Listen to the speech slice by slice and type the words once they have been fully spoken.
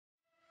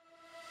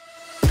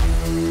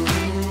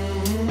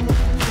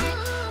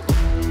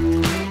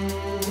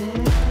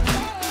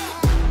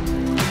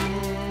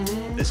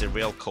There's a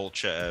real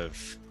culture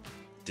of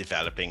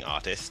developing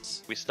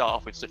artists. We start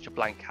off with such a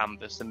blank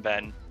canvas, and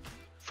then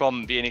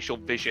from the initial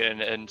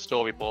vision and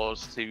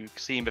storyboards to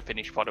seeing the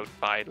finished product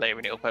by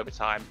layering it up over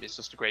time, it's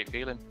just a great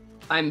feeling.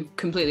 I'm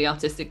completely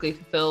artistically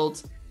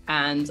fulfilled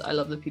and I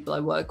love the people I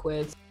work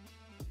with.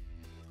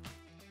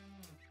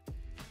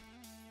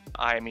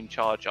 I am in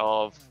charge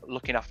of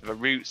looking after the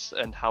routes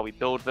and how we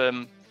build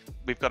them.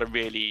 We've got to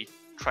really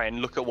try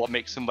and look at what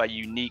makes somewhere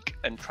unique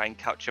and try and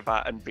capture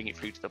that and bring it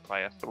through to the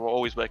player. So we're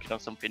always working on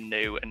something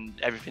new and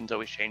everything's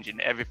always changing.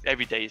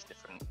 Every day is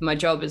different. My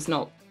job is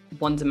not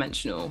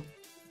one-dimensional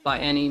by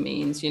any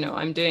means. You know,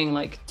 I'm doing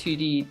like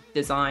 2D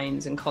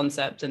designs and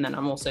concept, and then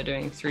I'm also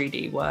doing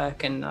 3D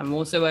work, and I'm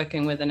also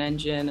working with an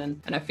engine,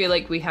 and I feel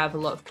like we have a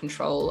lot of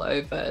control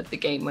over the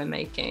game we're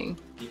making.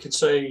 You could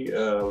say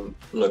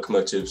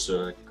locomotives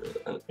are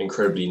an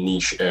incredibly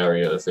niche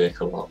area of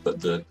vehicle art,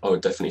 but I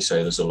would definitely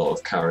say there's a lot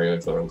of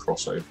carryover and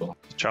crossover.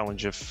 The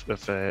challenge of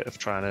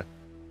trying to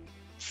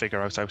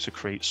figure out how to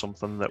create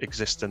something that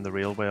exists in the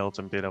real world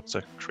and being able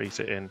to create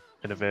it in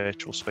a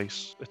virtual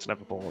space, it's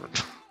never boring.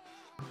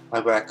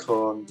 I work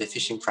on the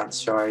fishing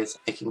franchise,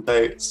 making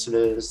boats,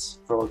 lures,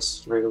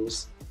 rods,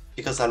 reels.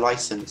 Because they're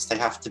licensed, they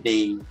have to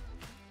be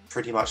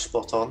pretty much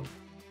spot on,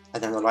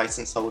 and then the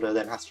license holder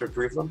then has to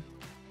approve them.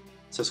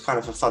 So it's kind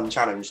of a fun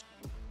challenge.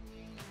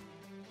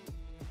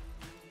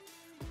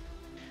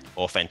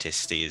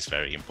 Authenticity is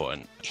very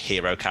important.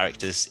 Hero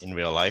characters in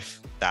real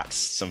life, that's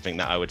something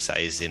that I would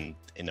say is in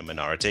a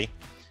minority.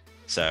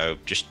 So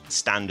just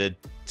standard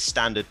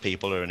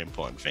people are an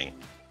important thing.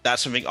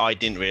 That's something I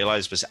didn't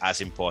realize was as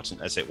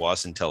important as it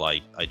was until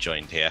I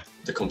joined here.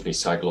 The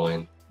company's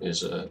tagline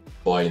is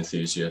by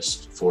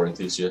enthusiasts, for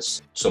enthusiasts.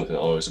 Something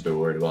that I was a bit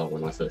worried about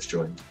when I first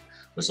joined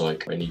was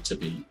like, I need to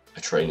be a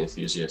train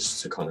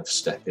enthusiast to kind of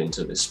step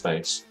into this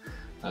space.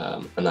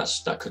 And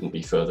that couldn't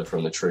be further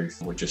from the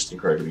truth. We're just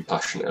incredibly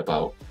passionate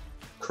about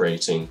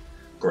creating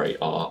great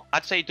art.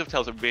 I'd say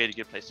Dovetail's a really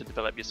good place to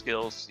develop your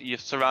skills. You're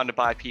surrounded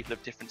by people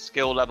of different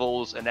skill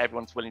levels and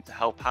everyone's willing to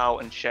help out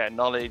and share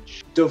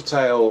knowledge.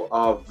 Dovetail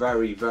are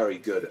very, very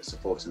good at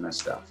supporting their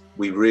staff.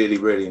 We really,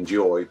 really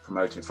enjoy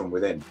promoting from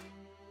within.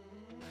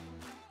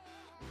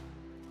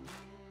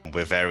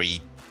 We're very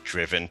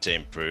driven to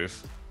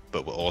improve,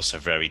 but we're also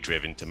very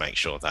driven to make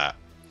sure that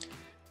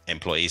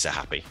employees are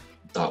happy.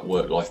 That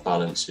work-life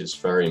balance is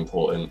very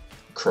important.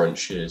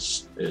 Crunch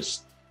is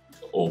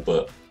all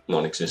but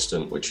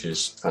non-existent, which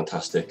is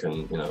fantastic,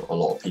 and you know, a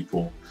lot of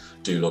people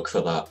do look for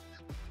that.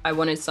 I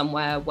wanted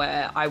somewhere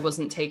where I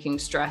wasn't taking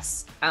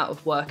stress out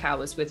of work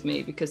hours with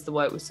me because the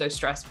work was so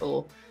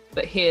stressful.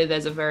 But here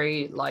there's a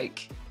very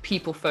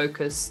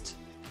people-focused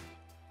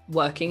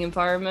working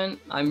environment.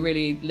 I'm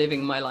really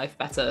living my life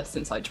better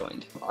since I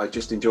joined. I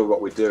just enjoy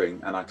what we're doing,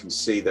 and I can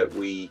see that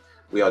we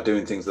are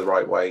doing things the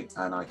right way,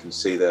 and I can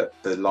see that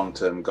the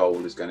long-term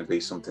goal is going to be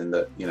something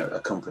that, you know, a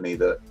company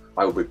that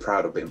I will be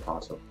proud of being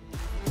part of.